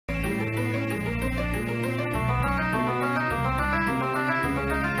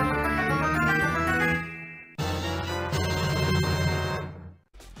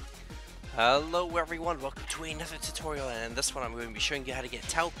Hello everyone, welcome to another tutorial, and in this one I'm going to be showing you how to get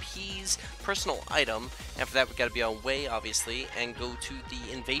Tao P's personal item. And for that we gotta be on Way, obviously, and go to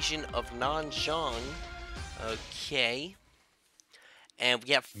the invasion of Nanzhang. Okay. And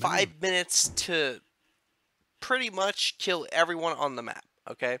we have 5 minutes to pretty much kill everyone on the map,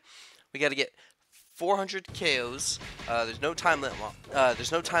 okay? We gotta get 400 KOs. There's no time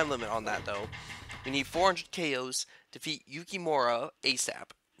limit on that though. We need 400 KOs, defeat Yukimura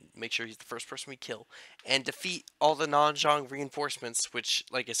ASAP. Make sure he's the first person we kill, and defeat all the Nanzhang reinforcements, which,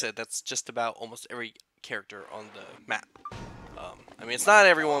 like I said, that's just about almost every character on the map. I mean, it's not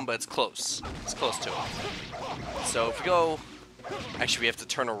everyone, but it's close. It's close to it. So if we go... Actually, we have to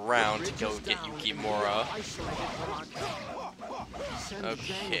turn around to go get Yukimura.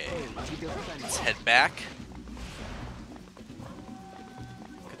 Okay. Let's head back.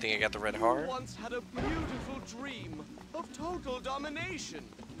 Good thing I got the red heart. Once had a beautiful dream of total domination.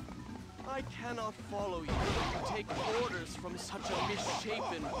 I cannot follow you if you take orders from such a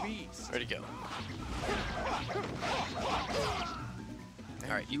misshapen beast. Where'd he go?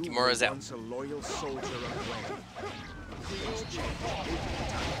 Alright, Yukimura's out. A loyal soldier of Way.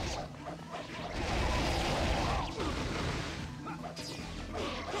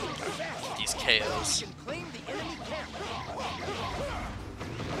 These KOs.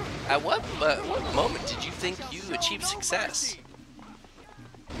 At what moment did you think you achieved success?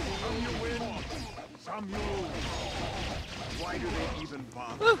 Why do they even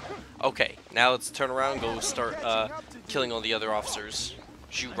bother? Woo. Okay, now let's turn around and go start killing all the other officers.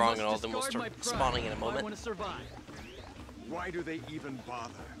 Shoot wrong and all of them will start spawning in a moment. Why do they even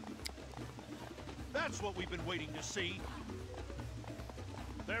bother? That's what we've been waiting to see.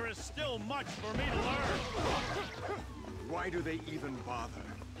 There is still much for me to learn. Why do they even bother?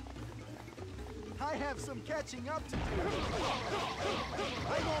 I have some catching up to do.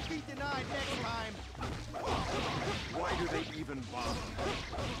 I won't be denied next time. Why do they even bother?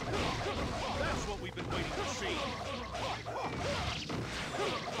 That's what we've been waiting to see.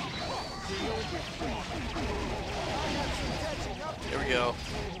 Here we go.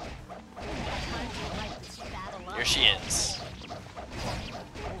 Here she is.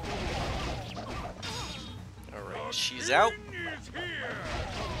 Alright, she's out.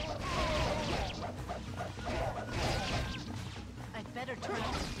 I'd better turn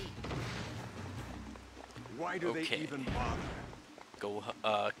off the feed. Why do they Okay. even bother? Go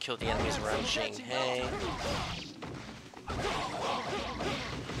kill the enemies around Shanghai.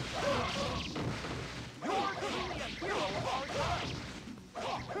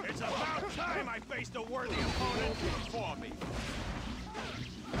 It's about time I faced a worthy opponent for me.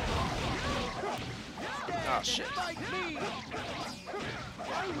 Oh shit. I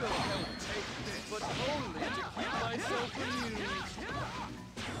will help take this, but only to keep myself amused.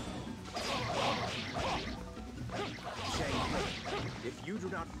 If you do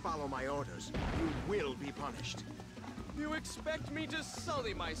not follow my orders, you will be punished. You expect me to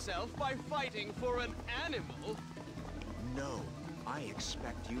sully myself by fighting for an animal? No, I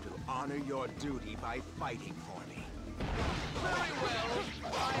expect you to honor your duty by fighting for me. Very well.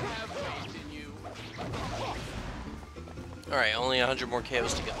 I have faith in you. Alright, only 100 more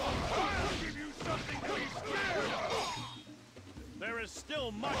KOs to go. I'll give you something to be scared of. There is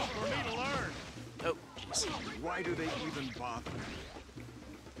still much for me to learn. Oh, jeez. Why do they even bother?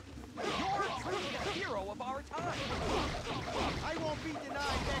 You're truly a hero of our time. I won't be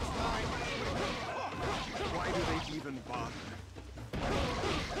denied next time. Why do they even bother?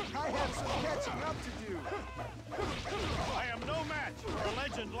 I have some catching up to do. I am no match for a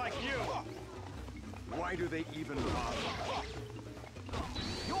legend like you. Why do they even bother?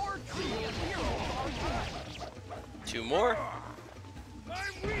 You're truly a hero of our time. 2 more.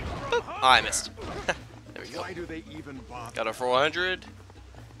 I'm weak from Boop. Oh, I missed. There we go. Why do they even bother? Got a 400.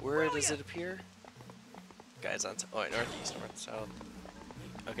 Where does it appear? Guys on oh, wait, northeast, north, south.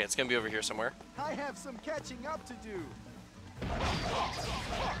 Okay, it's gonna be over here somewhere. I have some catching up to do.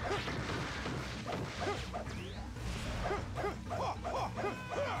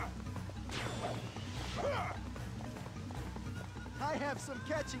 I have some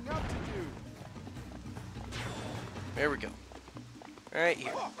catching up to do. There we go. Right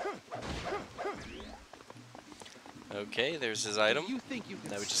here. Okay, there's his item. You think you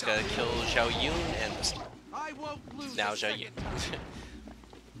can Now we just gotta kill Zhao Yun and this. I won't lose. Now Zhao Yun.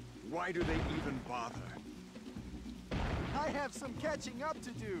 Why do they even bother? I have some catching up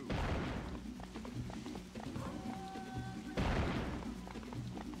to do.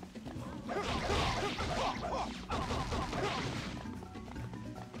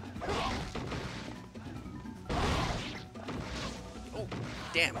 Oh,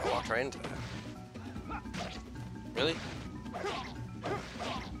 Damn, I walked right into that. Really?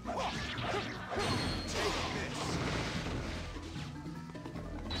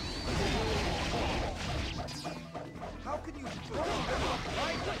 How can you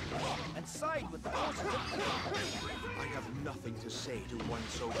and side with the forces of evil? I have nothing to say to one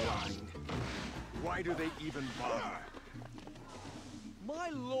so blind. Why do they even bother? My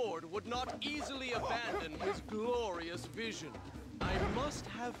lord would not easily abandon his glorious vision. I must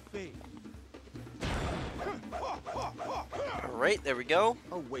have faith. Alright, there we go.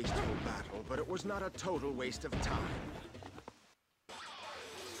 A wasteful battle, but it was not a total waste of time.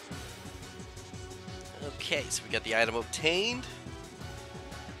 Okay, so we got the item obtained.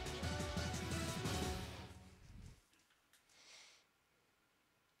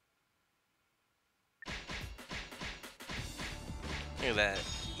 Look at that.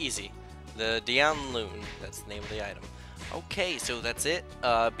 Easy. The Dian Loon. That's the name of the item. Okay, so that's it.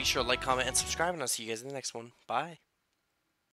 Be sure to like, comment, and subscribe, and I'll see you guys in the next one. Bye.